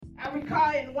I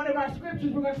recall in one of our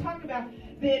scriptures we're going to talk about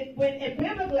that when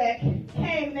Abimelech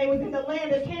came, they was in the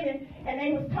land of Canaan, and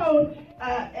they was told,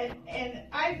 and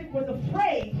Isaac was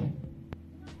afraid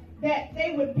that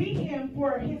they would beat him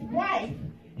for his wife.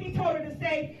 He told her to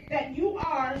say that you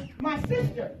are my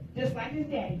sister, just like his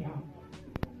daddy, y'all.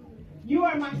 You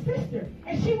are my sister.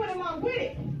 And she went along with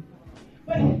it.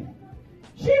 But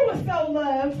she was so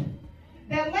loved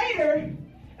that later,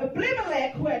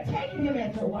 Abimelech, who had taken him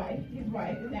as his wife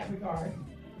in that regard,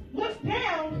 looked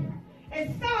down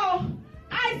and saw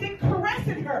Isaac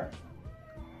caressing her.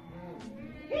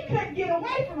 He couldn't get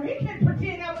away from her. He couldn't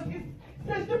pretend that was his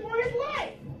sister for his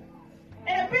life.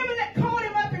 And Abimelech called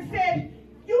him up and said,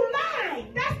 you lied.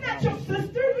 That's not your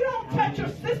sister. You don't touch your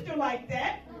sister like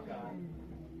that.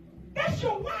 That's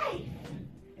your wife.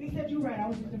 And he said, you're right. I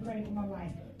was just afraid for my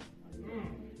life.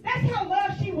 That's how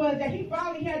loved she was, that he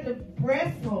finally had to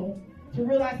wrestle to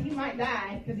realize he might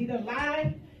die because he done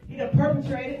lied, he done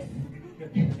perpetrated.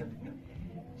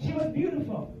 She was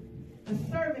beautiful. The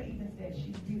servant even said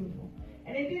she's beautiful.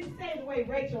 And it didn't say the way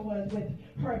Rachel was with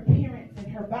her appearance and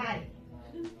her body.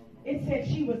 It said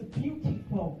she was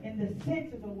beautiful in the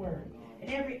sense of the word,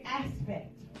 in every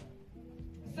aspect.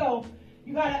 So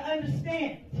you got to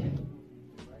understand,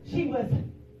 she was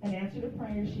an answer to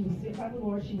prayer. She was sent by the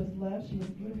Lord. She was loved. She was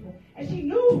beautiful. And she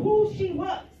knew who she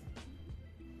was.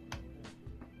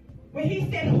 When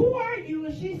he said, who are you?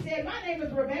 And she said, my name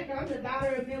is Rebecca. I'm the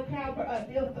daughter of Milcah,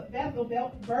 Bethel,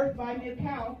 birthed by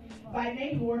Milcah, by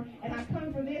Nahor, and I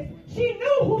come from this. She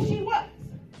knew who she was.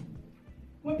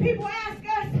 When people ask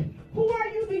us, who are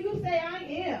you? Do you say, I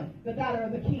am the daughter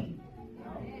of the king?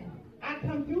 I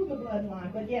come through the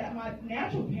bloodline, but yet my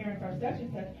natural parents are such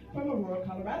and such from Aurora,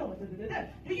 Colorado.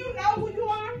 Do you know who you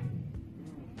are?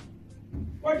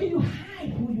 Or do you hide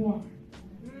who you are?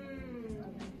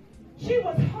 She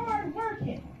was hard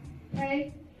working,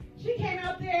 okay? She came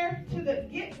out there to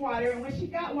get water, and when she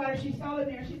got water, she saw it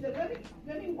there. She said,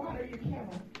 let me water your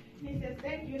camel. And he said,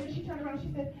 thank you. And then she turned around and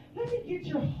she said, let me get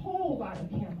your whole lot of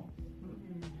camels.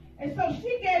 And so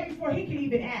she gave before he could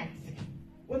even ask.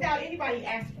 Without anybody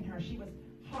asking her. She was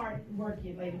hard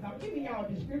working, ladies. I'm giving y'all a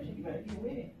description. You better get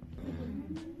with it.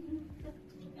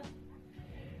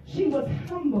 She was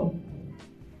humble.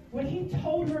 When he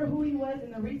told her who he was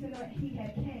and the reason that he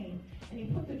had came, and he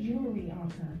put the jewelry on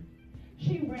her,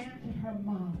 she ran to her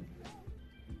mom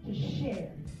to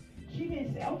share. She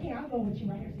didn't say, okay, I'll go with you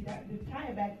right here. See, that the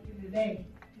tie back in the day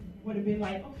would have been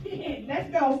like, okay,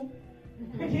 let's go.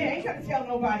 But yeah, I ain't got to tell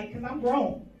nobody because I'm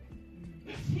grown.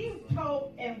 She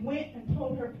told and went and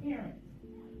told her parents,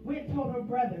 went and told her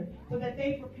brother, so that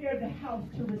they prepared the house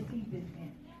to receive this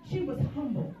man. She was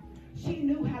humble. She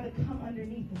knew how to come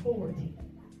underneath authority.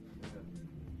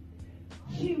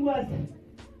 She was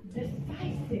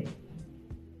decisive.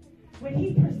 When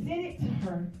he presented to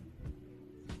her,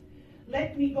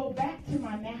 let me go back to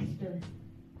my master.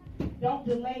 Don't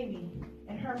delay me.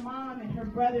 And her mom and her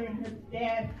brother and her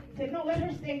dad said, no, let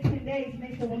her stay 10 days. And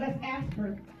they said, well, let's ask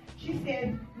her. She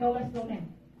said, no, let's go now.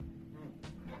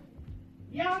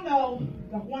 Y'all know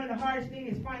that one of the hardest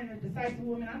things is finding a decisive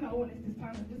woman. I know when it's just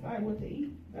time to decide what to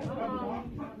eat. That's probably the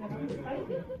long time that I'm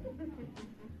decisive.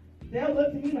 They'll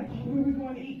look to me like, oh, where are we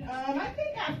going to eat? I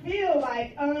think I feel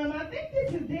like, I think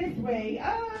this is this way.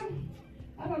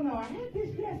 I don't know. I had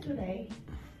this yesterday.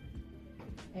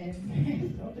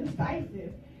 And so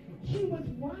decisive. She was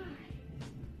wise.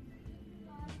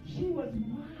 She was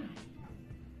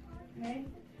wise. Okay?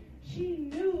 She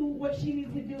knew what she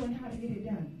needed to do and how to get it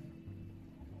done.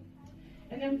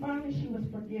 And then finally she was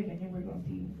forgiven. And we're going to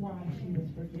see why she was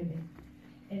forgiven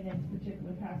in this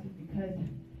particular passage, because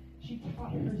she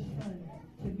taught her son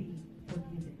to be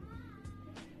forgiven.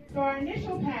 So our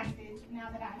initial passage, now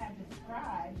that I have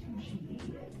described who she is,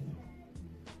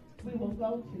 we will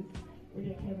go to, we're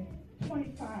just having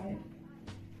 25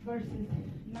 verses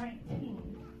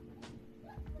 19.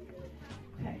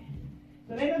 Okay.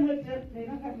 So they don't hooked up, they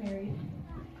don't got married.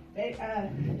 They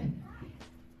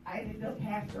Isaac just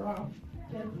passed her off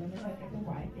to women like as a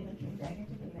wife. They done came back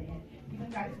into the land. He done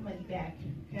got his money back.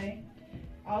 Okay?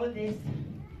 All of this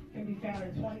can be found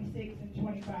in 26 and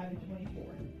 25 and 24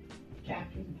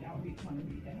 chapters if y'all want to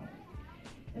read them.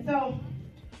 And so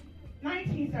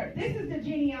 19 starts. This is the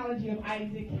genealogy of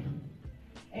Isaac,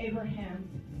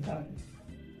 Abraham's son.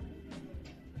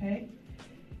 Okay?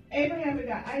 Abraham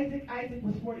begot Isaac. Isaac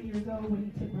was 40 years old when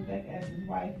he took Rebekah as his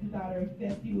wife, the daughter of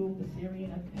Bethuel the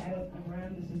Syrian, of Paddan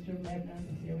Aram, the sister of Lebanon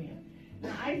the Syrian.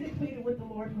 Now Isaac pleaded with the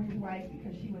Lord for his wife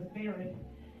because she was barren,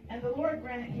 and the Lord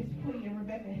granted his plea, and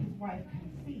Rebekah, his wife,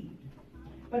 conceived.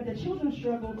 But the children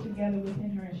struggled together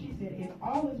within her, and she said, if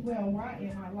all is well, why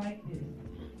am I like this?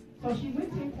 So she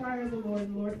went to inquire of the Lord,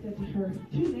 and the Lord said to her,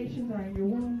 2 nations are in your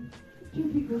womb, 2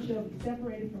 people shall be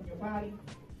separated from your body.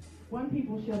 1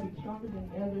 people shall be stronger than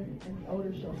the other, and the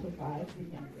older shall survive the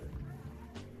younger.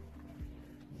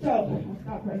 So, I'll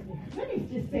stop right there. Let me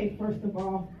just say, first of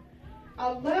all, I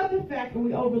love the fact that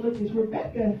we overlook this.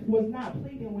 Rebecca was not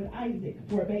pleading with Isaac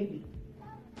for a baby.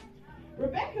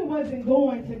 Rebecca wasn't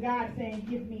going to God saying,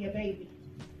 give me a baby.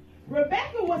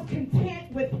 Rebecca was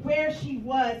content with where she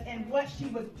was and what she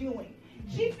was doing.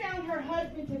 She found her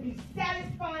husband to be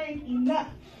satisfying enough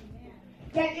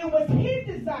that it was his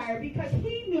desire because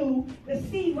he knew the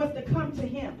seed was to come to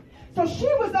him. So she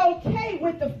was okay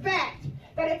with the fact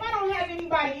that if I don't have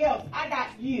anybody else, I got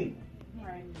you.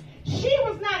 Right. She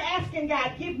was not asking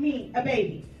God, give me a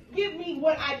baby. Give me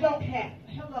what I don't have.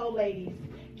 Hello, ladies.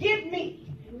 Give me.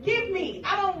 Give me.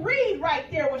 I don't read right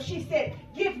there when she said,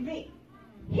 give me.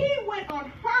 He went on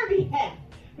her behalf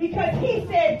because he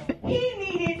said he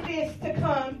needed this to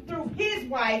come through his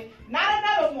wife, not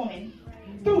another woman,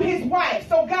 through his wife.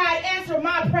 So God answered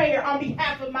my prayer on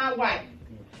behalf of my wife.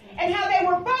 And how they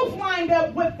were both lined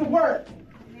up with the word.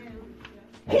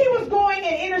 He was going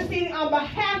and interceding on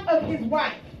behalf of his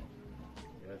wife.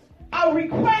 A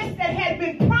request that had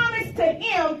been promised to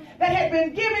him that had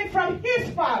been given from his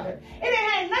father. And it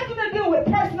had nothing to do with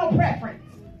personal preference.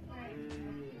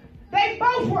 They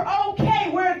both were okay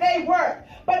where they were,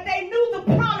 but they knew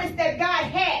the promise that God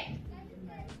had.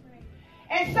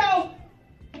 And so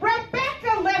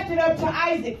Rebecca left it up to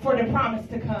Isaac for the promise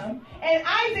to come. And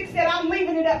Isaac said, I'm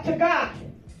leaving it up to God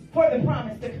for the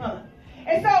promise to come.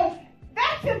 And so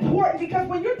that's important because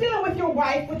when you're dealing with your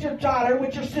wife, with your daughter,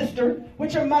 with your sister,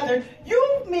 with your mother,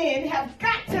 you men have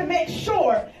got to make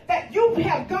sure that you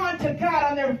have gone to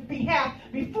God on their behalf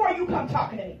before you come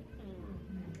talking to me.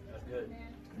 That's good.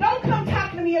 Don't come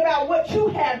talking to me about what you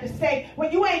have to say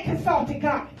when you ain't consulted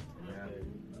God.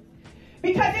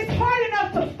 Because it's hard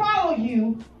enough to follow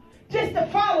you, just to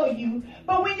follow you,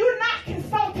 but when you're not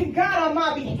consulting God on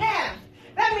my behalf,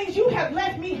 that means you have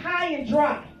left me high and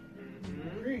dry.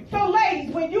 So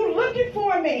ladies, when you're looking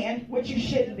for a man, which you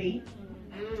shouldn't be,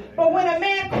 but when a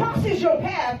man crosses your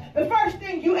path, the first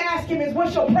thing you ask him is,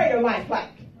 what's your prayer life like?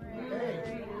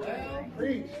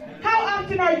 How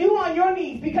often are you on your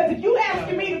knees? Because if you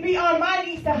asking me to be on my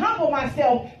knees to humble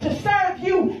myself, to serve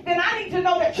you, then I need to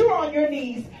know that you're on your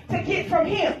knees to get from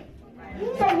him.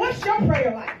 So what's your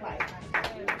prayer life like?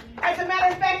 As a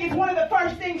matter of fact, it's one of the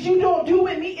first things you don't do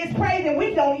with me is pray, then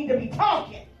we don't need to be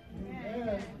talking.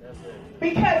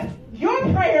 Because your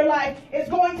prayer life is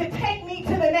going to take me to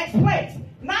the next place,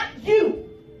 not you.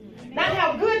 Not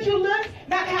how good you look,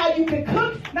 not how you can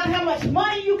cook, not how much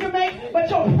money you can make, but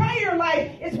your prayer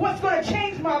life is what's going to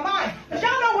change my mind. Because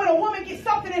y'all know when a woman gets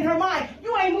something in her mind,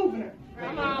 you ain't moving her.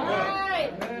 Come on.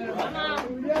 Right. Come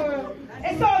on.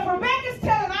 And so if Rebecca's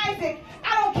telling Isaac,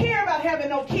 I don't care about having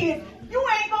no kids, you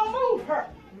ain't going to move her.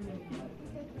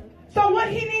 So what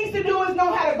he needs to do is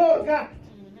know how to go to God.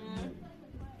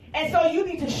 And so you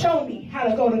need to show me how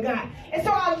to go to God. And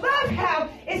so I love how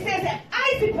it says that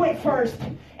Isaac went first.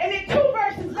 And then 2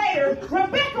 verses later,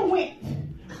 Rebecca went.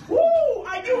 Woo!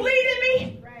 Are you leading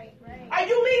me? Right. Are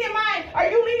you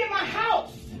leading my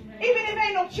house? Even if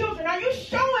ain't no children. Are you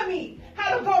showing me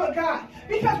how to go to God?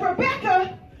 Because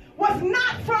Rebecca was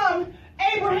not from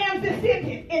Abraham's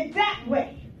descendant in that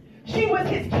way. She was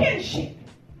his kinship.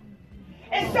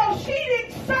 And so she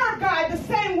didn't serve God the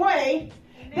same way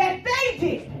that they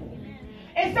did.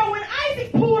 And so when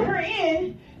Isaac pulled her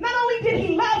in, not only did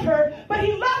he love her, but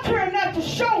he loved her enough to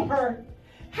show her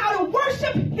how to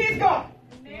worship his God.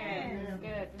 Amen.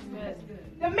 Good.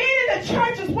 The men in the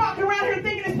church is walking around here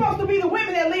thinking it's supposed to be the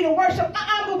women that lead in worship.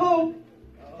 Boo-boo.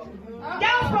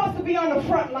 Y'all supposed to be on the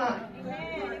front line.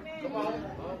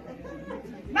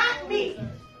 Not me.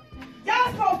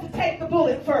 Y'all supposed to take the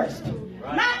bullet first.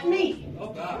 Not me.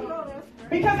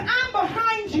 Because I'm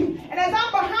behind you. And as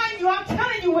I'm behind you, I'm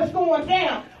telling you what's going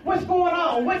down, what's going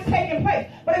on, what's taking place.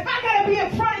 But if I got to be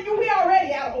in front of you, we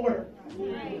already out of order.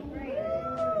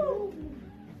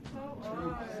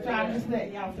 I'm just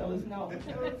letting y'all fellas know.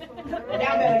 Y'all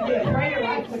better get a prayer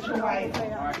life with your wife.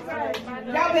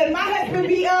 Y'all better, my husband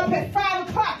be up at 5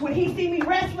 o'clock when he see me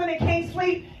wrestling and can't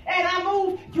sleep. And I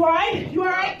move, you all right? You all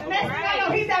right? The next thing I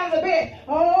know, he's out of the bed.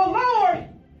 Oh, Lord.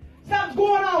 Something's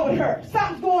going on with her.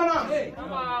 Something's going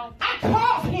on. I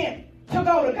caused him to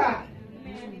go to God.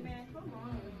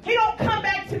 He don't come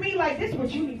back to me like, this is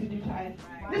what you need to do, Ty.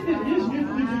 This.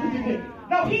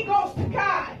 No, he goes to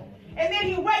God. And then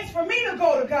he waits for me to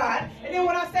go to God. And then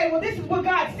when I say, well, this is what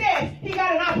God said, he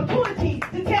got an opportunity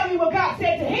to tell me what God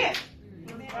said to him.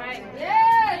 Right.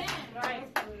 Yes. Right.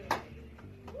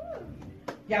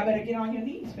 Y'all better get on your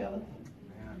knees, fellas.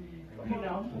 You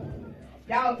know,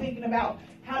 y'all thinking about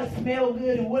how to smell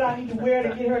good and what I need to wear to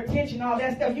get her attention, all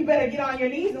that stuff. You better get on your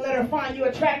knees and let her find you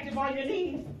attractive on your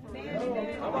knees.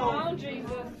 Come on,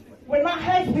 Jesus. When my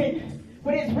husband,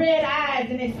 with his red eyes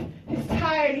and he's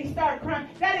tired, he start crying.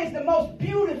 That is the most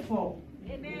beautiful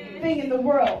thing in the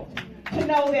world, to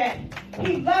know that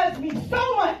he loves me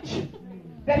so much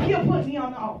that he'll put me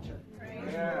on the altar.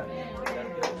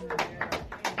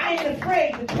 I ain't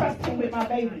afraid to trust him with my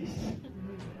babies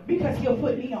because he'll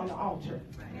put me on the altar.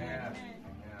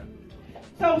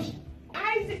 So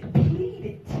Isaac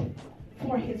pleaded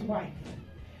for his wife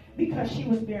because she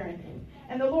was barren.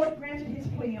 And the Lord granted his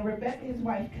plea, and Rebekah, his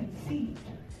wife, conceived.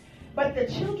 But the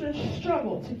children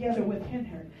struggled together within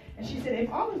her. And she said, if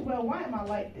all is well, why am I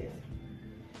like this?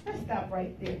 Let's stop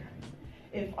right there.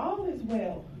 If all is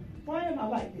well, why am I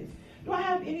like this? Do I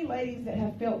have any ladies that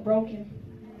have felt broken?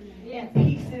 Yes.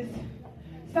 Pieces?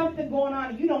 Something going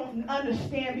on you don't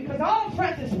understand, because all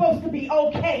fronts is supposed to be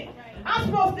okay. I'm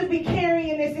supposed to be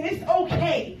carrying this, and it's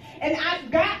okay. And I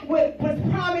got what was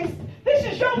promised. This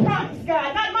is your promise,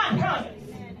 God, not my promise.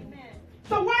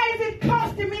 So why is it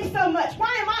costing me so much?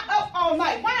 Why am I up all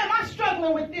night? Why am I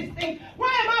struggling with this thing?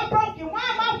 Why am I broken? Why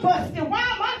am I busted? Why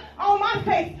am I on my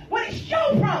face when it's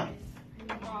your promise?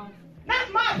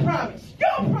 Not my promise,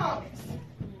 your promise.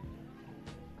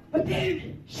 But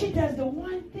then she does the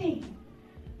one thing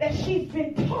that she's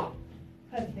been taught,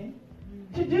 husband,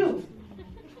 to do.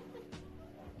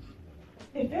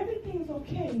 If everything's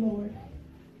okay, Lord,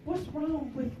 what's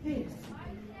wrong with this?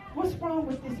 What's wrong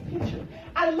with this picture?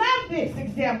 I love this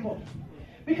example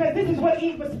because this is what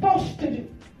Eve was supposed to do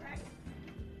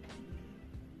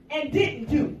and didn't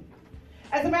do.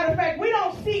 As a matter of fact, we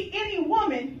don't see any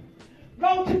woman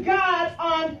go to God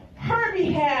on her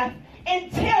behalf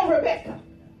and tell Rebekah.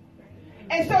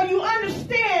 And so you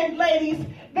understand, ladies,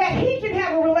 that he can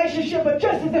have a relationship, but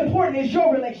just as important is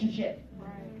your relationship.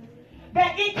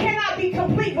 That it cannot be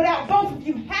complete without both of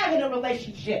you having a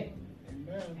relationship.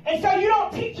 And so you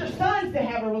don't teach your sons to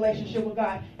have a relationship with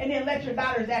God and then let your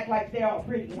daughters act like they're all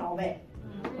pretty and all that.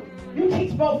 You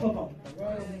teach both of them.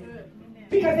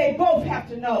 Because they both have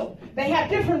to know. They have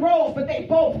different roles, but they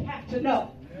both have to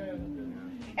know.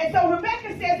 And so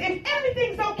Rebekah says, if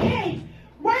everything's okay,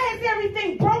 why is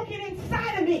everything broken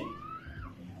inside of me?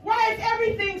 Why is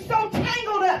everything so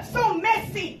tangled up, so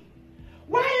messy?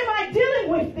 Why am I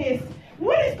dealing with this?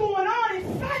 What is going on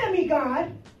inside of me,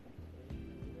 God?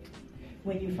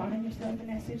 When you find yourself in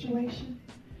that situation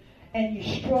and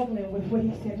you're struggling with what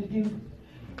he said to do,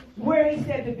 where he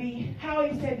said to be, how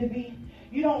he said to be,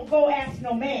 you don't go ask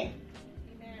no man.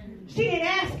 Amen. She didn't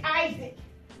ask Isaac,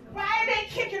 why are they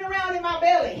kicking around in my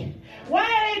belly? Why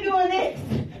are they doing this?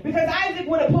 Because Isaac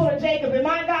would have pulled a Jacob. Am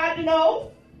I God to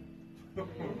know?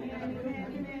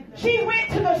 She went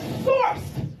to the source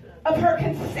of her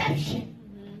conception.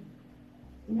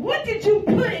 What did you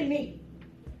put in me?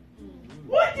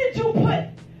 What did you put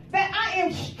that I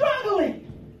am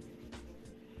struggling?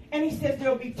 And he says there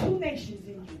will be two nations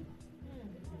in you.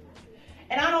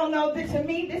 And I don't know, to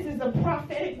me, this is a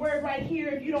prophetic word right here.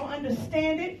 If you don't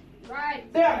understand it,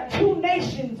 right. There are two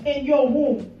nations in your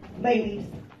womb, ladies.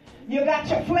 You got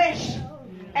your flesh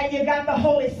and you got the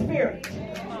Holy Spirit.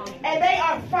 And they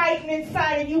are fighting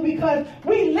inside of you because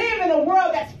we live in a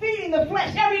world that's feeding the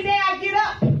flesh. Every day I get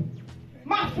up,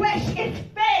 my flesh is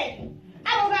fed.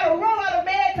 I don't got to roll out of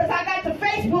bed because I got the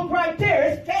Facebook right there.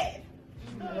 It's fed.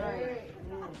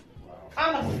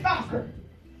 I'm a stalker.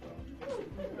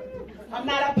 I'm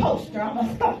not a poster. I'm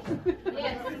a stalker.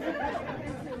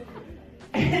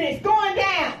 And it's going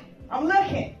down. I'm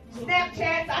looking.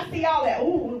 Snapchats, I see all that.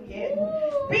 Ooh, yeah.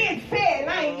 Being fed, and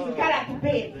I ain't even got out the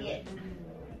bed yet.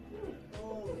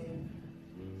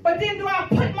 But then do I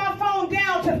put my phone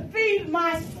down to feed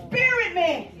my spirit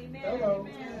man? Hello.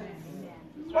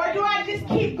 Or do I just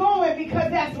keep going because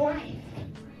that's life?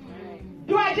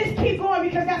 Do I just keep going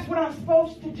because that's what I'm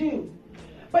supposed to do?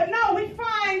 But no, we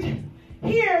find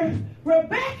here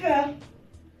Rebekah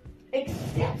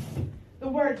accepts the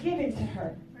word given to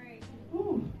her.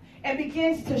 Ooh, and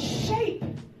begins to shape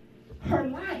her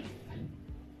life.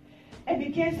 And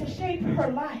begins to shape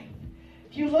her life.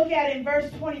 If you look at it in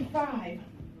verse 25,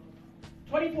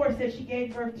 24 says she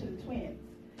gave birth to the twins.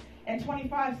 And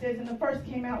 25 says, and the first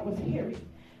came out was Harry.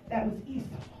 That was Esau.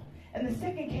 And the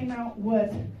second came out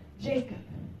was Jacob.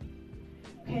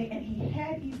 Okay, and he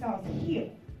had Esau's heel.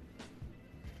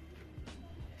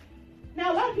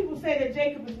 Now, a lot of people say that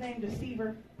Jacob was named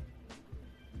deceiver,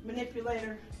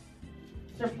 manipulator,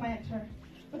 supplanter.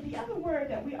 But the other word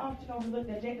that we often overlook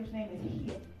that Jacob's name is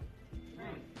heel.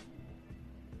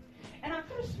 And I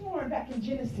could have sworn back in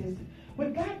Genesis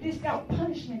when God dished out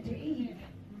punishment to Eve,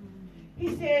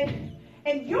 he said,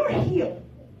 and your heel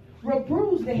will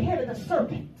bruise the head of the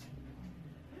serpent.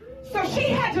 So she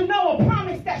had to know a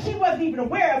promise that she wasn't even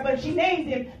aware of, but she named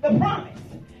him the promise.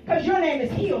 Because your name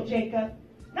is healed, Jacob.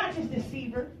 Not just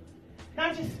deceiver,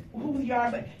 not just who you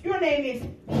are, but your name is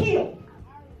healed.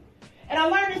 And I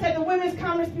learned this at the women's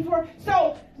conference before.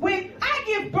 So when I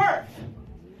give birth,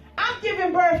 I'm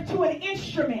giving birth to an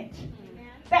instrument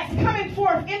that's coming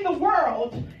forth in the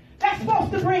world that's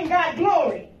supposed to bring God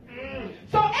glory.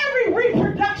 So every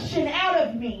reproduction out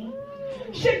of me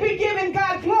should be giving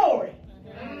God glory.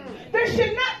 There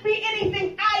should not be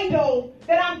anything idle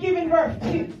that I'm giving birth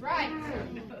to. Right.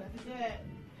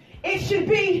 It should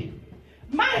be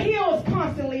my heel is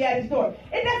constantly at his door.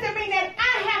 It doesn't mean that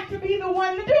I have to be the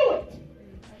one to do it.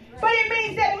 But it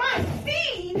means that my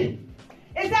seed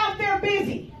is out there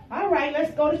busy. All right,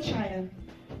 let's go to China.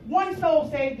 One soul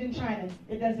saved in China.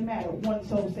 It doesn't matter. One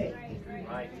soul saved.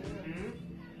 Right.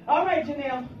 All right,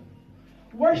 Janelle.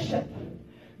 Worship.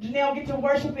 Janelle get to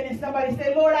worshiping and somebody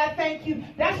say, Lord, I thank you.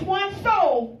 That's one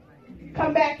soul.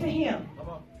 Come back to him.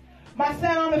 My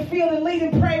son on the field and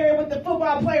leading prayer with the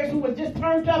football players who was just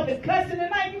turned up and cussing the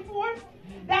night before.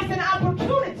 That's an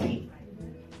opportunity.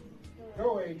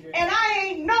 Go, AJ. And I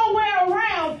ain't nowhere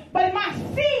around but my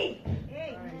seed.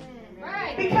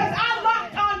 Right. Because I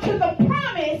locked onto the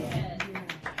promise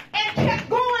and kept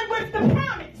going with the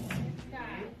promise.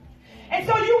 And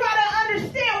so you got to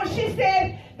understand when she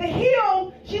said the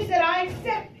heel, she said, I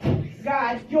accept,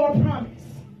 God, your promise.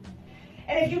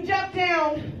 And if you jump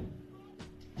down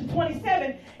to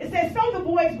 27, it says, so the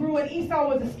boys grew, and Esau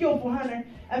was a skillful hunter,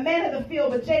 a man of the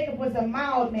field, but Jacob was a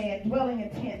mild man, dwelling in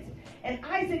tents. And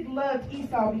Isaac loved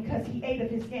Esau because he ate of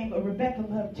his game, but Rebekah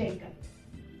loved Jacob.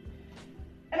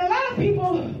 And a lot of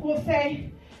people will say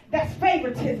that's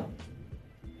favoritism.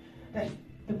 That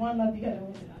the one loved the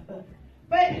other.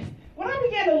 But when I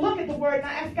began to look at the word and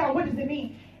I asked God, what does it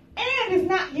mean? And is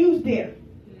not used there,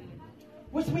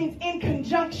 which means in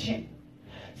conjunction.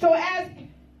 So as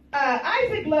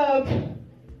Isaac loved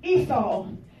Esau,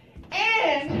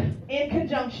 and in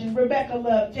conjunction, Rebekah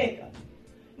loved Jacob.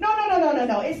 No.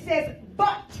 It says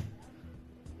but.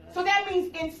 So that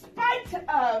means in spite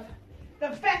of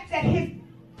the fact that his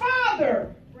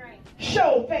father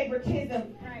showed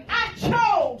favoritism, I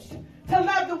chose to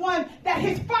love the one that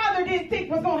his father didn't think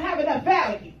was going to have enough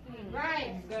value.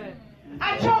 Right. Good.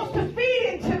 I chose to feed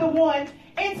into the one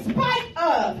in spite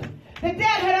of the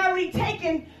dad had already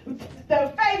taken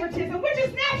the favoritism, which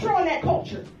is natural in that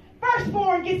culture.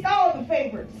 Firstborn gets all the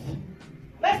favorites.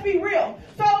 Let's be real.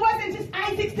 So it wasn't just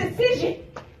Isaac's decision.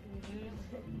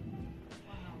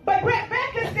 But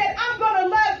Rebekah said, I'm going to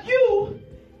love you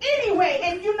anyway.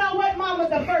 And you know what?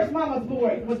 The first mama's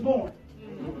boy was born.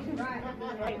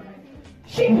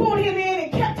 She pulled him in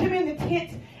and kept him in the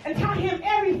tent and taught him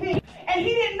everything. And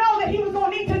he didn't know that he was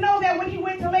going to need to know that when he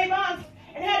went to Laban's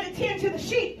and had to tend to the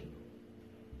sheep.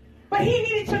 But he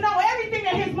needed to know everything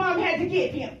that his mom had to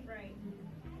give him.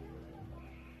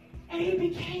 And he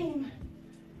became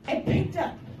and picked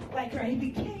up like her. He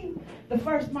became the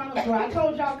first mama's boy. I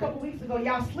told y'all a couple weeks ago,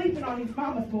 y'all sleeping on these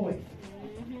mama's boys.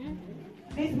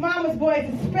 These mama's boys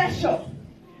are special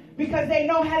because they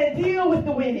know how to deal with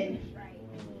the women.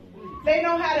 They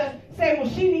know how to say, well,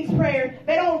 she needs prayer.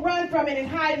 They don't run from it and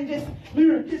hide and just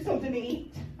get something to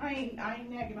eat. I ain't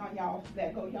nagging on y'all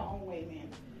that go your own way, man.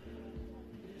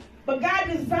 But God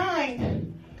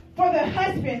designed for the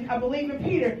husband, I believe in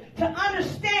Peter, to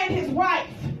understand his wife.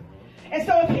 And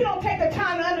so if he don't take the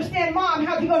time to understand mom,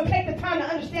 how's he going to take the time to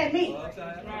understand me?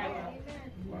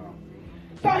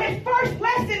 So his first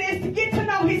lesson is to get to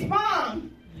know his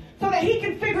mom so that he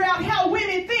can figure out how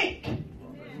women think.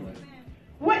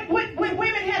 What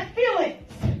women have feelings.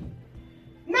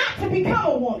 Not to become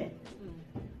a woman.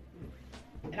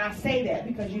 And I say that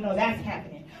because, that's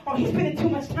happening. Oh, he's spending too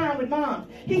much time with mom.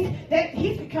 He's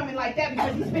becoming like that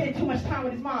because he's spending too much time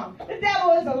with his mom. The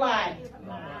devil is a lie.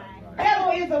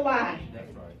 Devil is a lie.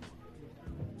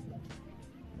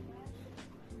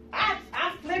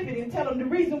 I flip it and tell him the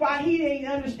reason why he ain't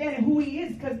understanding who he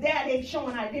is because dad ain't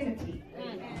showing identity.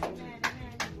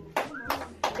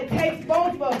 It takes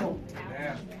both of them.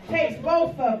 Takes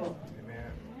both of them.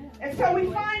 And so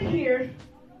we find here,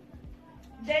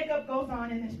 Jacob goes on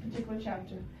in this particular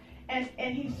chapter, and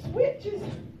he switches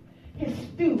his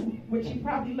stew, which he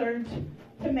probably learned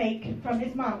to make from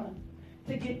his mama,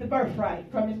 to get the birthright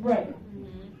from his brother.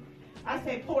 I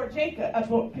say poor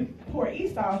poor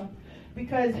Esau,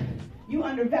 because you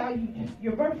undervalued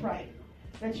your birthright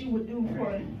that you would do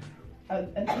for a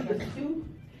stew.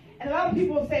 And a lot of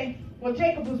people say, well,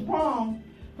 Jacob was wrong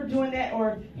for doing that,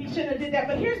 or he shouldn't have did that.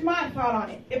 But here's my thought on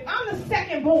it. If I'm the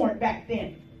second born back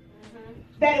then,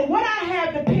 that what I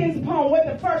have depends upon what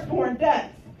the firstborn does.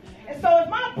 And so if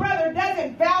my brother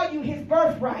doesn't value his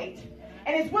birthright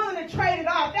and is willing to trade it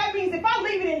off, that means if I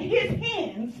leave it in his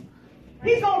hands,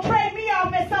 he's going to trade me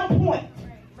off at some point.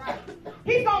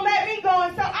 He's going to let me go.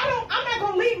 And so I'm not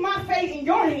going to leave my fate in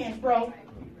your hands, bro.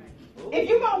 If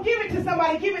you're going to give it to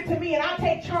somebody, give it to me, and I'll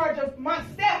take charge of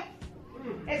myself.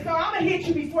 And so I'm going to hit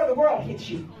you before the world hits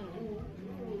you.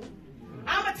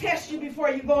 I'm going to test you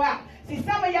before you go out. See,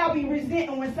 some of y'all be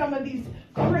resenting when some of these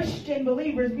Christian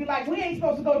believers be like, we ain't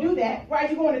supposed to go do that. Why are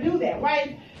you going to do that?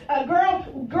 Why, girl,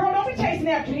 don't be chasing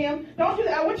after him. Don't do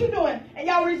that. What you doing? And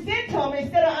y'all resent them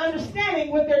instead of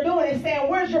understanding what they're doing and saying,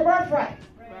 where's your birthright?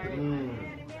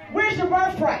 Where's your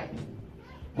birthright?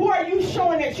 Who are you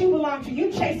showing that you belong to?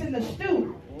 You chasing the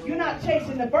stew. You're not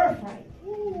chasing the birthright.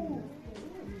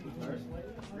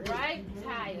 Right?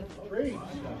 Tired.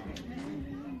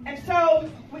 And so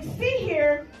we see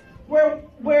here where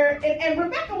and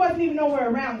Rebecca wasn't even nowhere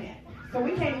around that. So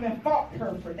we can't even fault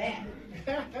her for that.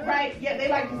 Right? Yeah, they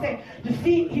like to say,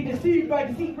 he deceived by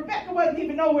deceit. Rebecca wasn't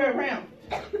even nowhere around.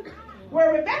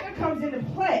 Where Rebecca comes into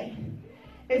play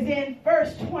is in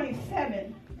verse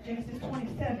 27, Genesis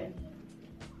 27.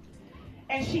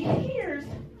 And she hears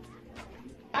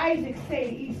Isaac say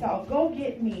to Esau, go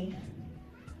get me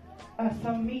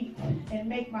some meat and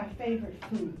make my favorite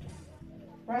food.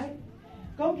 Right?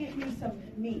 Go get me some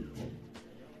meat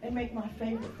and make my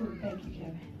favorite food. Thank you,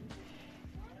 Kevin.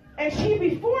 And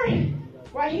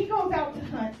while he goes out to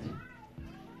hunt,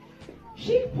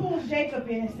 she pulls Jacob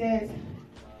in and says,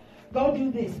 go do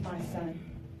this, my son.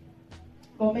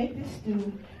 Go make this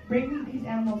stew. Bring me these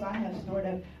animals I have stored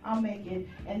up. I'll make it.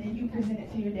 And then you present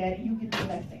it to your daddy. You get the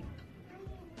blessing.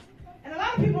 And a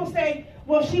lot of people say,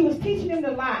 well, she was teaching him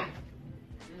to lie.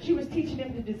 She was teaching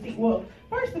him to deceive. Well,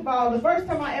 first of all, the first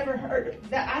time I ever heard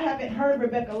that, I haven't heard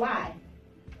Rebecca lie.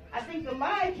 I think the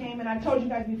lie came, and I told you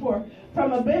guys before,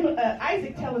 from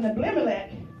Isaac telling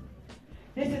Abimelech,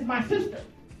 this is my sister.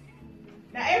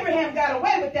 Now, Abraham got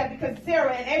away with that because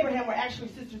Sarah and Abraham were actually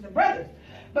sisters and brothers.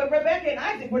 But Rebecca and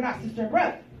Isaac were not sister and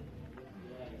brother.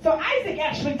 So Isaac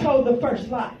actually told the first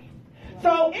lie.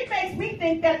 So it makes me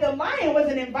think that the lying was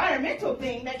an environmental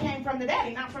thing that came from the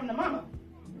daddy, not from the mama.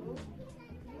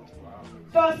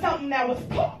 So it's something that was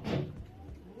taught.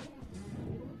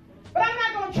 But I'm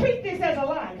not going to treat this as a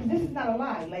lie, because this is not a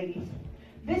lie, ladies.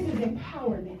 This is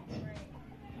empowerment.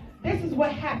 This is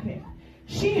what happened.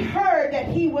 She heard that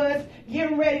he was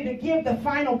getting ready to give the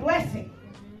final blessing.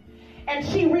 And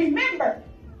she remembered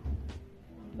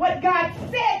what God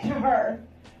said to her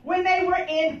when they were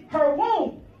in her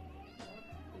womb.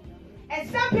 And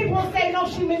some people say, no,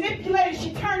 she manipulated,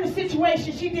 she turned the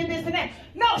situation, she did this and that.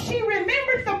 No, she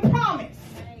remembered the promise.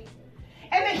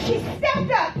 And then she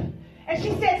stepped up and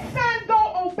she said, son,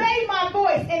 go obey my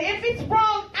voice. And if it's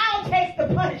wrong, I'll take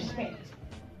the punishment.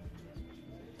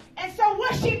 And so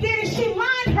what she did is she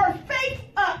lined her faith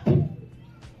up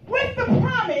with the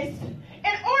promise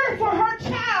in order for her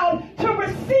child to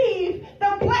receive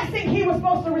the blessing he was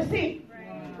supposed to receive.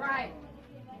 Right.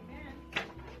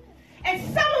 And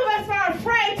some of us are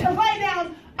afraid to lay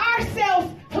down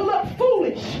ourselves to look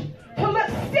foolish, to look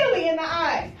silly in the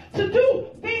eyes, to do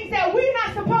things that we're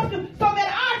not supposed to, so that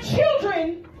our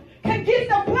children can get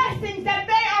the blessings that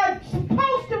they are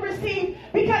supposed to receive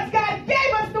because God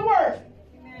gave us the word.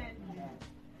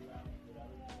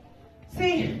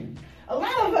 See, a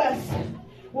lot of us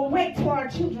will wait till our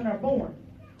children are born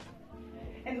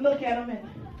and look at them and,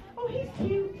 oh, he's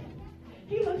cute.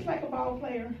 He looks like a ball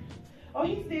player. Oh,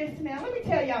 he's this now. Let me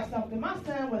tell y'all something. My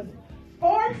son was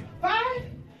 4, 5,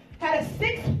 had a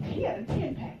 6, he had a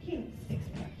 10-pack. He had a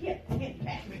 6-pack. He had a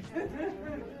 10-pack.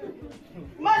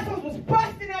 Muscles was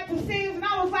busting at the seams, and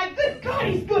I was like, good God,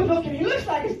 he's good looking. He looks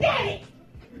like his daddy.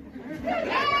 There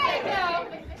you go.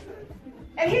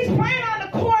 And he's playing on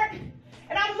the court,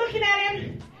 and I'm looking at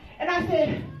him, and I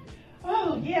said,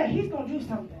 oh, yeah, he's going to do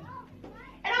something.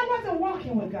 And I wasn't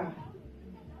walking with God.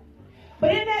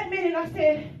 But in that minute, I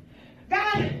said,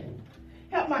 God,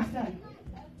 help my son.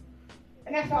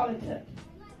 And that's all it took.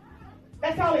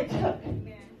 That's all it took.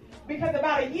 Because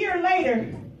about a year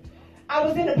later, I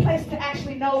was in a place to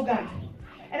actually know God.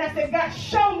 And I said, God,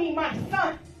 show me my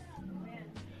son.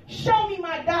 Show me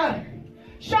my daughter.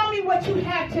 Show me what you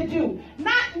have to do.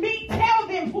 Not me tell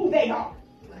them who they are.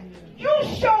 You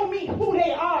show me who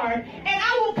they are, and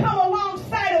I will come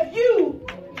alongside of you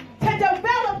to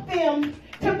develop them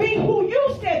to be who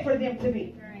you said for them to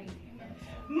be.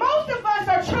 Most of us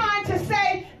are trying to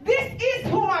say, this is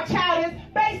who my child is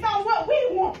based on what we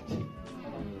want.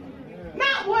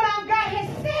 Not what our God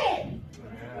has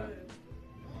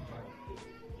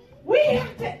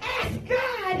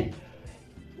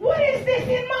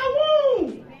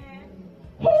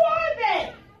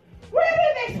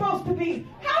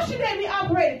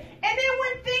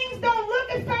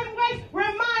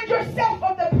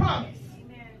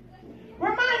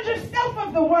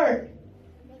of the word.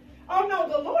 Oh no,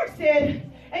 the Lord said,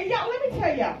 and y'all, let me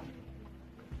tell y'all,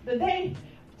 the day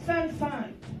son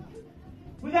signed,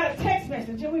 we got a text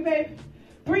message, and we made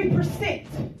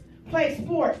 3% play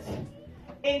sports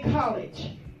in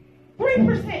college.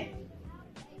 3%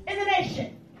 in the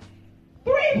nation.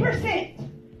 3%.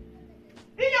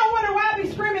 Then y'all wonder why I be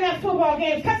screaming at football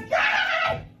games, because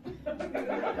God,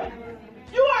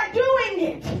 you are doing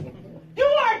it. You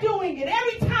are doing it.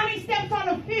 Every time he steps on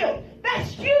the field,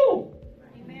 that's you.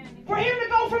 For him to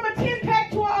go from a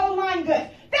 10-pack to an O-line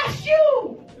gut, that's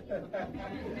you. And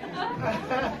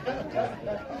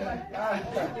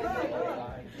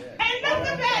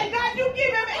nothing bad. God, you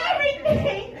give him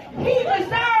everything he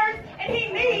deserves and he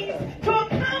needs to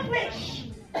accomplish.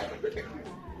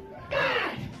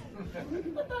 God.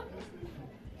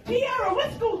 Tiara,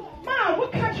 what school? Mom,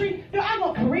 what country? I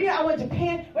went Korea, I went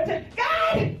Japan.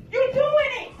 God, you're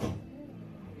doing it.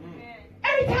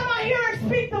 Every time I hear her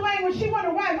speak the language, she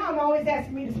wonder why Mom always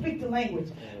asking me to speak the language.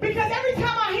 Because every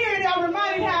time I hear it, I'm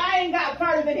reminded how I ain't got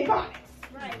part of any phonics.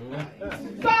 Right.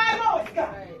 So I know it's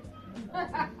God.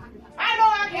 I know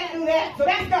I can't do that, so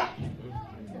that's God.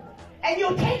 And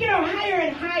you're taking her higher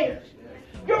and higher.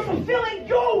 You're fulfilling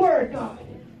your word, God.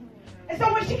 And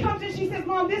so when she comes in, she says,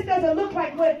 Mom, this doesn't look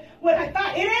like what I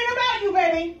thought. It ain't about you,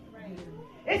 baby.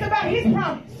 It's about his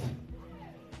promise.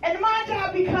 And my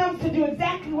job becomes to do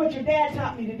exactly what your dad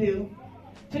taught me to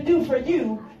do for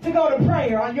you, to go to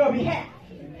prayer on your behalf,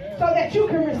 so that you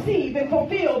can receive and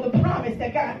fulfill the promise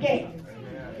that God gave.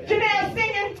 Janelle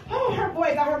singing, oh, her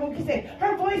voice, I heard Mookie say,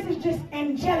 her voice is just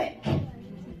angelic.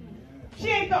 She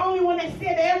ain't the only one that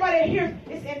said that. Everybody that hears,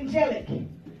 it's angelic. And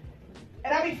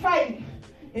I be fighting.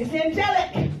 It's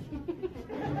angelic.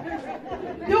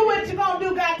 Do what you're going to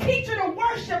do, God. Teach her to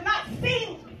worship, not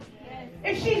sing.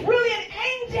 If she's really an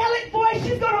angelic voice,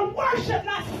 she's going to worship,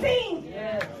 not sing.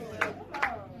 Yes.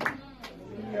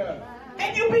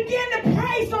 And you begin to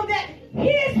pray so that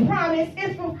his promise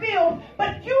is fulfilled,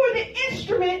 but you are the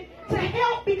instrument to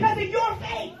help because of your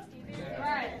faith.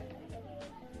 Right.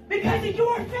 Because of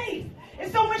your faith.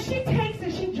 And so when she takes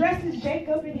and she dresses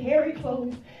Jacob in hairy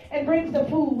clothes and brings the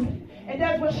food and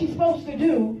does what she's supposed to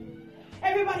do,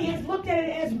 everybody has looked at it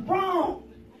as wrong,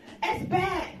 as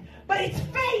bad. But it's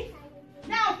faith.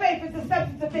 Now faith is the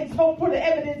substance of things hoped for, the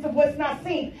evidence of what's not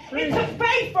seen. It took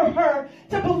faith for her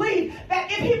to believe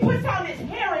that if he puts on his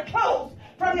hairy clothes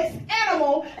from this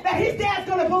animal, that his dad's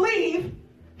going to believe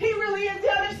he really is the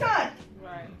other son.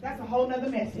 Right. That's a whole nother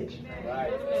message.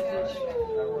 Right.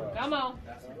 Come on.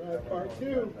 Part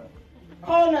 2.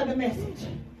 Whole nother message.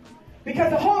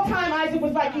 Because the whole time Isaac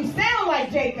was like, you sound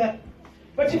like Jacob,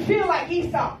 but you feel like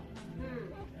Esau.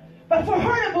 But for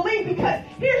her to believe, because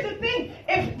here's the thing,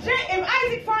 if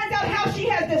Isaac finds out how she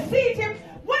has deceived him,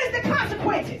 what is the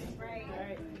consequences?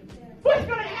 Right. What's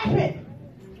going to happen?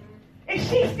 Is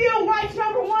she still wife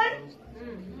number one?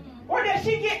 Or does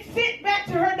she get sent back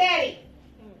to her daddy?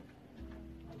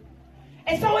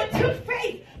 And so it took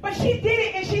faith, but she did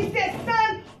it and she said,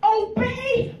 son,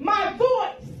 obey my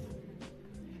voice.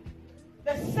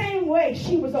 The same way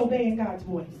she was obeying God's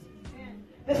voice.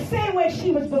 The same way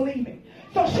she was believing.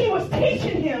 So she was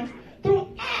teaching him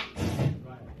through acts.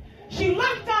 She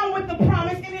locked on with the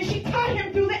promise and then she taught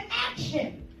him through the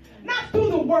action. Not through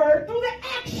the word, through the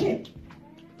action.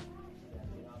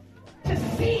 To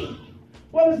see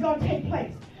what was going to take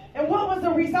place. And what was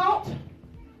the result?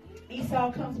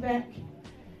 Esau comes back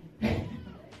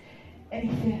and he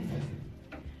says,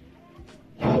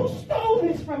 who stole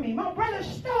this from me? My brother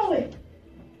stole it.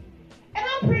 And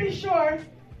I'm pretty sure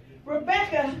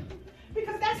Rebecca,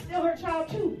 because that's still her child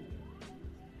too,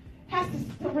 has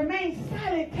to remain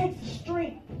silent. Takes the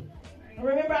strength. And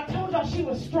remember, I told y'all she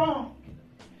was strong.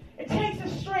 It takes the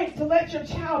strength to let your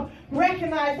child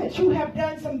recognize that you have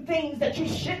done some things that you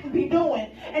shouldn't be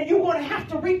doing, and you're going to have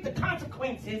to reap the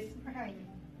consequences.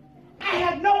 I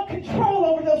have no control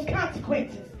over those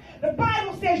consequences. The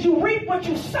Bible says you reap what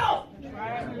you sow.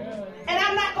 And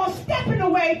I'm not going to step in the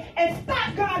way and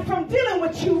stop God from dealing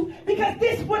with you, because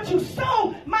this, what you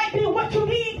sow, might be what you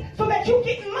need so that you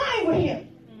get in line with him.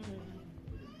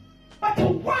 But to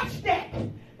watch that,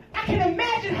 I can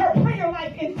imagine her prayer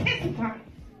life intensifying.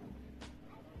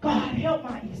 God, help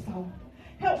my Esau.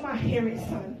 Help my hairy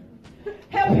son.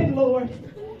 Help him, Lord.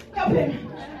 Help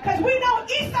him. Because we know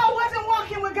Esau wasn't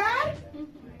walking with God.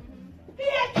 He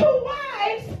had 2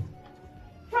 wives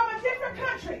from a different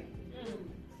country.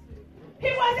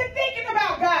 He wasn't thinking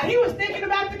about God. He was thinking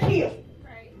about the kill.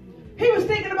 He was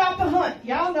thinking about the hunt.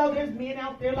 Y'all know there's men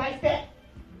out there like that.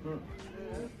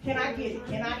 Can I get it?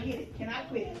 Can I hit it? Can I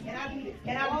quit it? Can I beat it?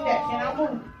 Can I do that? Can I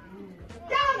move?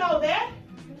 Y'all know that.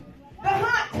 The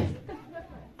hunt.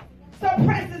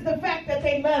 suppresses the fact that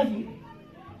they love you.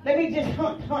 Let me just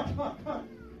hunt.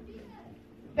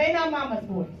 They not mama's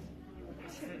voice.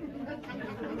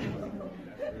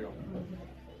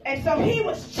 And so he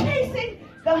was chasing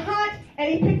the hunt,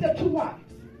 and he picked up 2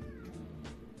 wives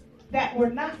that were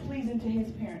not pleasing to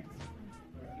his parents.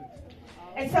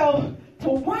 And so to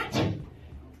watch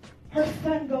her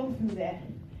son go through that,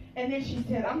 and then she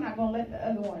said, I'm not going to let the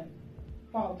other one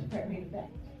fall to prepare me back.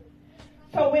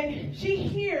 So when she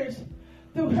hears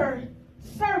through her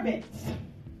servants,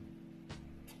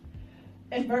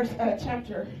 in verse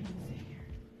chapter,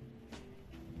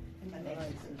 in my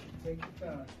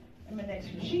next,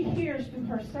 she hears through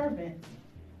her servants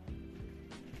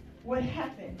what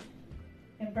happened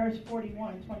in verse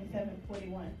 41,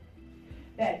 27-41,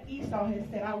 that Esau has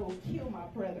said, I will kill my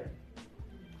brother.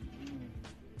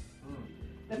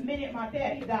 The minute my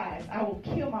daddy dies, I will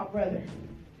kill my brother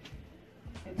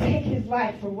and take his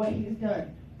life for what he's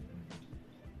done.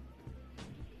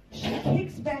 She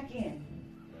kicks back in.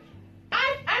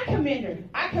 I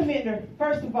commend her,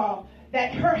 first of all,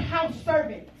 that her house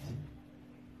servants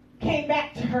came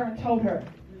back to her and told her.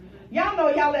 Y'all know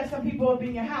y'all let some people up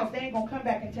in your house. They ain't going to come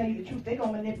back and tell you the truth. They're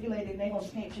going to manipulate it, and they're going to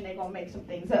snitch, and they're going to make some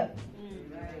things up.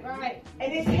 Right.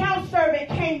 And this house servant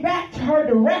came back to her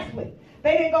directly.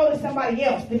 They didn't go to somebody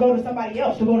else, to go to somebody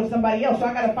else, to go to somebody else. So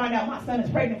I got to find out my son is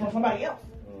pregnant for somebody else.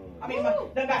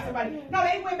 They got somebody. No,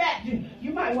 they went back.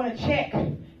 You might want to check.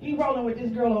 He rolling with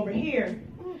this girl over here.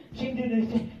 She can do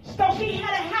this. So she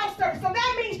had a house servant. So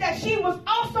that means that she was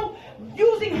also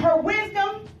using her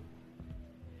wisdom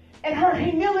and her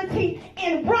humility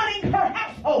in running her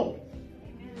household.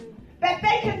 That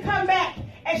they can come back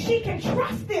and she can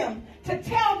trust them to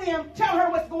tell her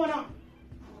what's going on.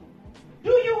 Do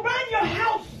you run your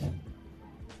house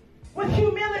with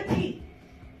humility,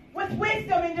 with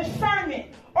wisdom and discernment,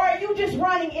 or are you just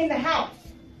running in the house?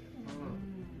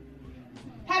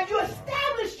 Have you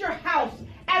established your house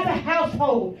as a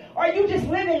household, or are you just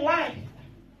living life?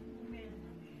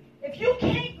 If you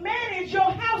can't manage your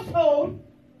household,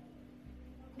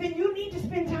 then you need to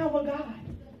spend time with God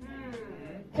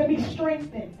to be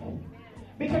strengthened.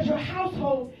 Because your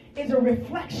household is a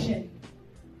reflection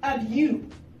of you.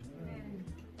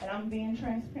 And I'm being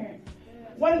transparent.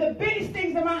 One of the biggest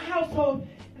things in my household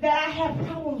that I have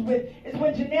problems with is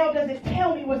when Janelle doesn't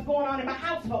tell me what's going on in my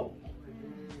household.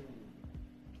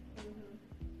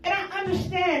 And I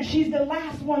understand she's the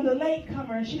last one, the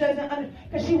latecomer, and she doesn't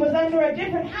because she was under a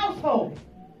different household.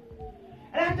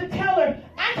 And I have to tell her,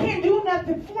 I can't do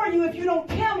nothing for you if you don't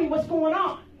tell me what's going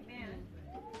on.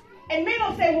 And men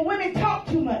will say, well, women talk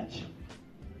too much.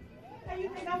 How do you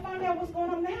think I find out what's going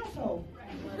on in the household?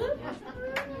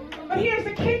 But here's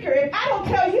the kicker. If I don't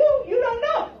tell you, you don't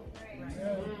know.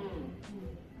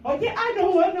 Oh, yeah, I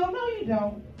know. No, you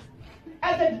don't.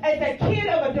 As a kid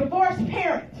of a divorced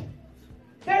parent,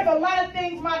 there's a lot of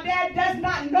things my dad does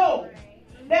not know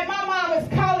that my mom is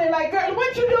calling like, girl,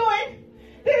 what you doing?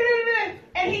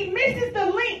 And he misses the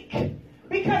link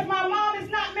because my mom is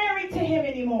not married to him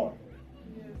anymore.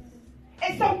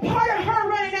 And so part of her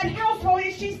running that household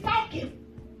is she's talking.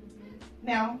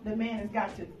 Now, the man has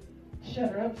got to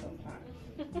shut her up sometimes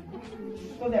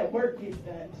so that work gets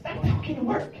done. Stop talking to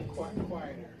work.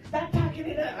 Stop talking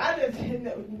it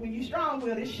up. When you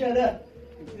strong-willed, it shut up.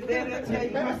 They'll tell you.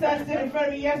 My son stood in front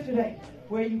of me yesterday.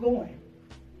 Where are you going?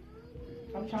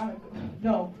 I'm trying to go.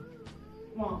 No.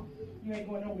 Mom, you ain't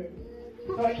going nowhere.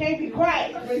 So it can't be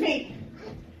quiet for me.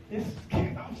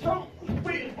 I'm strong.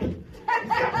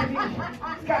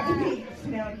 It's got to be.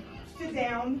 Sit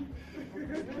down.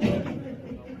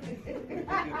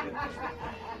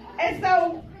 And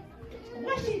so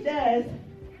what she does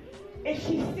is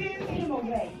she sends him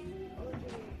away.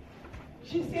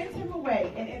 She sends him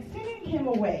away. And in sending him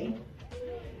away,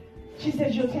 she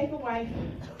says, you'll take a wife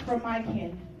from my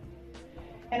kin,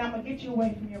 and I'm going to get you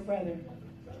away from your brother.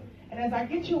 And as I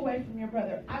get you away from your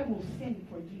brother, I will send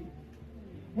for you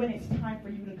when it's time for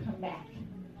you to come back.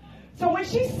 So when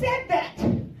she said that,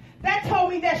 that told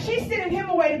me that she's sending him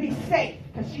away to be safe.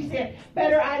 Because she said,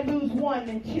 better I lose one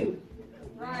than two.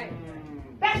 Right.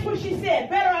 That's what she said.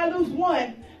 Better I lose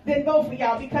one than both of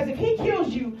y'all. Because if he kills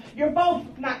you, you're both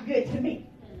not good to me.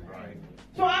 Right.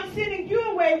 So I'm sending you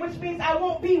away, which means I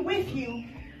won't be with you.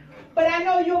 But I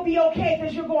know you'll be okay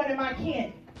because you're going to my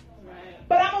kin. Right.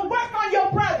 But I'm going to work on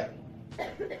your brother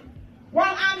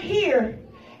while I'm here.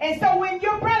 And so when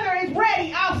your brother is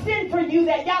ready, I'll send for you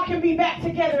that y'all can be back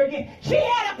together again. She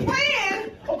had a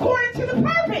plan according to the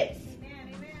purpose.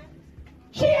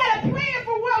 She had a plan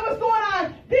for what was going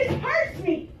on. This hurts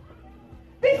me.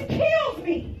 This kills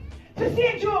me to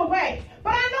send you away.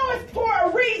 But I know it's for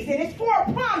a reason. It's for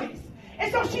a promise.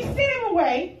 And so so she sent him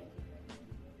away.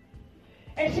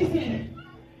 And she said,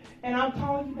 and I'll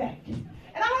call you back. And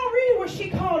I don't read where she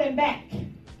called him back.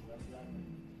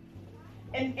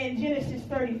 In Genesis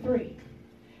 33.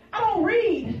 I don't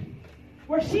read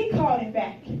where she called him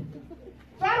back.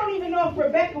 So I don't even know if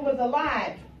Rebecca was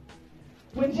alive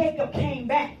when Jacob came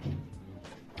back.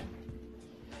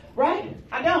 Right?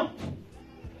 I don't.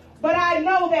 But I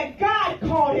know that God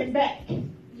called him back.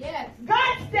 Yes.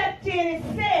 God stepped in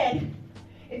and said,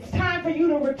 it's time for you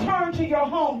to return to your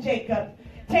home, Jacob.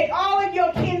 Take all of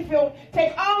your kinfolk,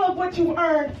 take all of what you've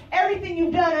earned, everything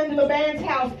you've done under Laban's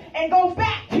house, and go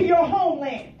back to your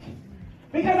homeland.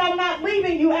 Because I'm not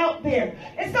leaving you out there.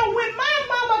 And so when my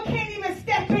mama can't even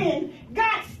step in,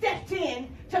 God stepped in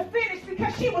to finish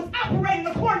because she was operating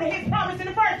according to his promise in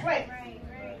the first place.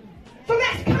 So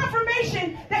that's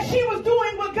confirmation that she was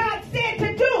doing what God said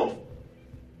to do.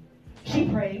 She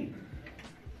prayed.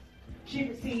 She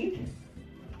received.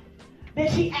 Then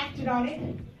she acted on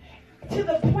it to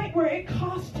the point where it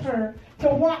cost her to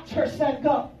watch her son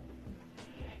go.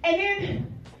 And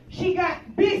then she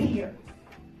got busier.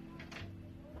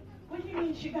 What do you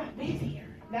mean she got busier?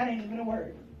 That ain't even a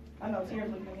word. I know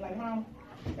Tara's looking at me like, Mom,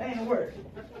 that ain't a word.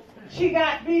 She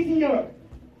got busier.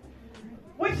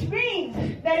 Which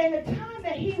means that in the time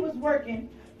that he was working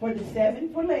for the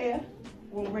 7 for Leah,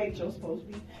 well, Rachel's supposed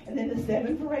to be, and then the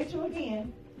 7 for Rachel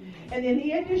again, and then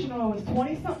the additional was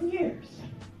 20-something years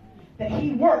that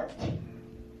he worked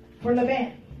for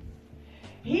Laban.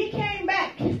 He came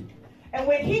back, and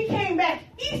when he came back,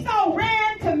 Esau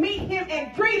ran to meet him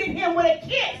and greeted him with a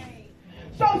kiss.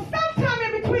 So sometime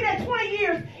in between that 20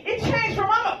 years, it changed from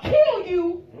I'm going to kill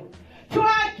you to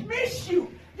I miss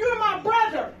you. You're my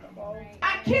brother.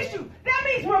 I kiss you. That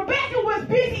means Rebecca was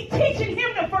busy teaching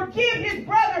him to forgive his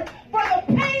brother for the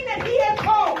pain that he had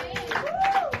caused.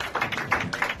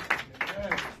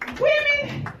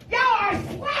 Women, y'all are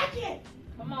slacking.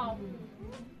 Come on.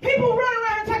 People run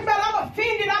around and talk about I'm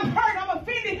offended, I'm hurt, I'm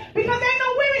offended, because ain't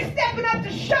no women stepping up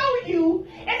to show you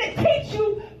and to teach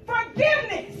you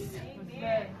forgiveness.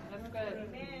 That's good.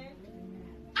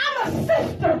 I'm a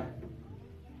sister.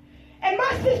 And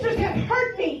my sisters have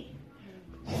hurt me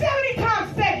 70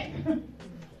 times 7.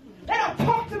 They don't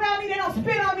talk about me, they don't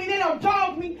spit on me, they don't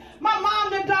dog me. My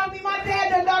mom done dog me, my dad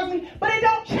done dog me, but it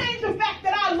don't change the fact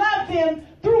that I love them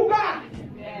through God.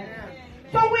 Yeah.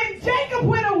 So when Jacob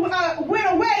went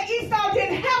away, Esau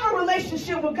didn't have a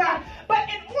relationship with God. But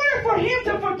in order for him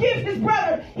to forgive his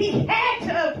brother, he had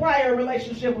to acquire a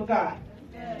relationship with God.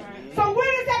 So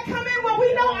where does that come in? Well,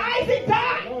 we know Isaac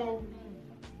died.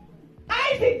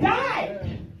 Isaac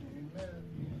died.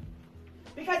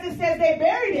 Because it says they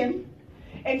buried him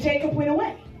and Jacob went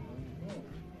away.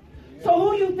 So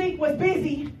who you think was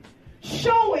busy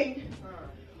showing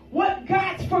what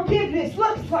God's forgiveness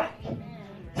looks like?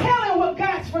 Telling what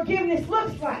God's forgiveness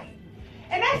looks like.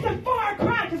 And that's a far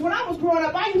cry, because when I was growing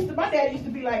up, my dad used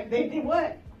to be like, they did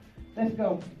what? Let's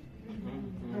go.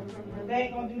 They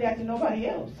ain't going to do that to nobody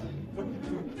else.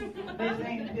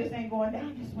 This ain't going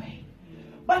down this way.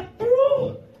 But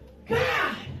through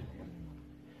God,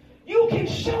 you can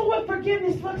show what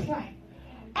forgiveness looks like.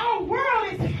 Our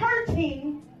world is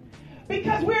hurting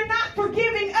because we're not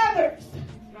forgiving others.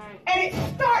 And it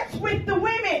starts with the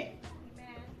women.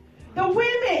 The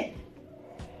women.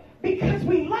 Because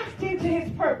we locked into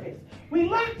his purpose. We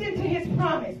locked into his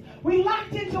promise. We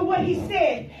locked into what he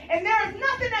said. And there is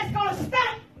nothing that's going to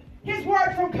stop his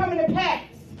word from coming to pass.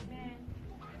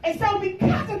 And so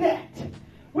because of that,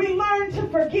 we learn to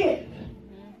forgive.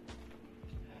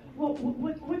 Well,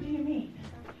 what do you mean?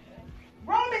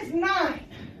 Romans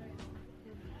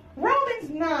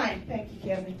 9, thank you,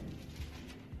 Kevin,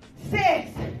 says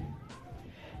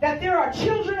that there are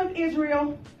children of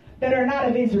Israel that are not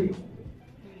of Israel.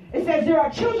 It says there are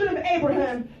children of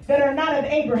Abraham that are not of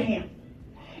Abraham.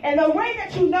 And the way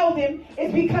that you know them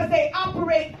is because they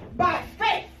operate by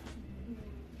faith.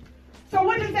 So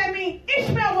what does that mean?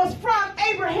 Ishmael was from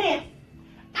Abraham.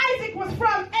 Isaac was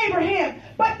from Abraham.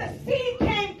 But the seed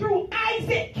came through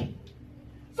Isaac.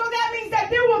 So that means that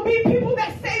there will be people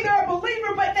that say they're a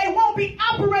believer, but they won't be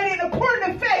operating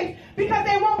according to faith because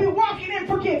they won't be walking in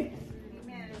forgiveness.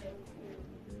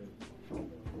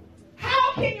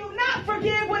 How can you not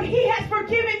forgive when he has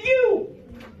forgiven you?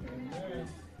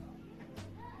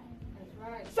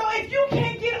 So if you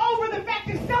can't get over the fact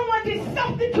that someone did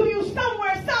something to you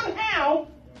somewhere, somehow,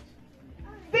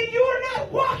 then you are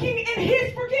not walking in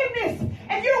his forgiveness.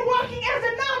 And you're walking as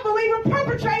a non-believer,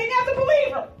 perpetrating as a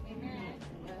believer.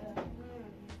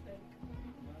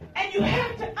 And you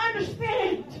have to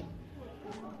understand,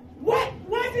 what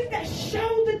was it that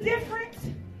showed the difference?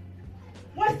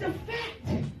 Was the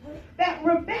fact that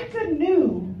Rebecca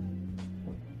knew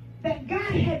that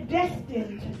God had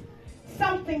destined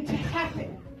something to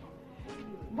happen.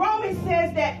 Romans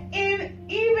says that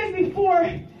even before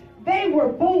they were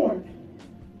born,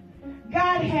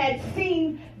 God had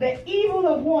seen the evil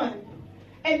of one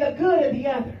and the good of the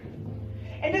other.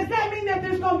 And does that mean that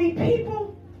there's going to be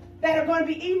people that are going to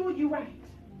be evil? You're right.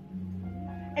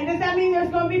 And does that mean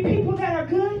there's going to be people that are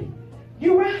good?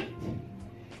 You're right.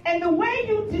 And the way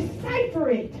you decipher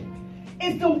it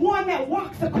is the one that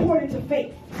walks according to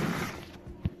faith.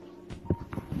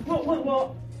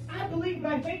 Well, I believe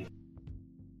by faith.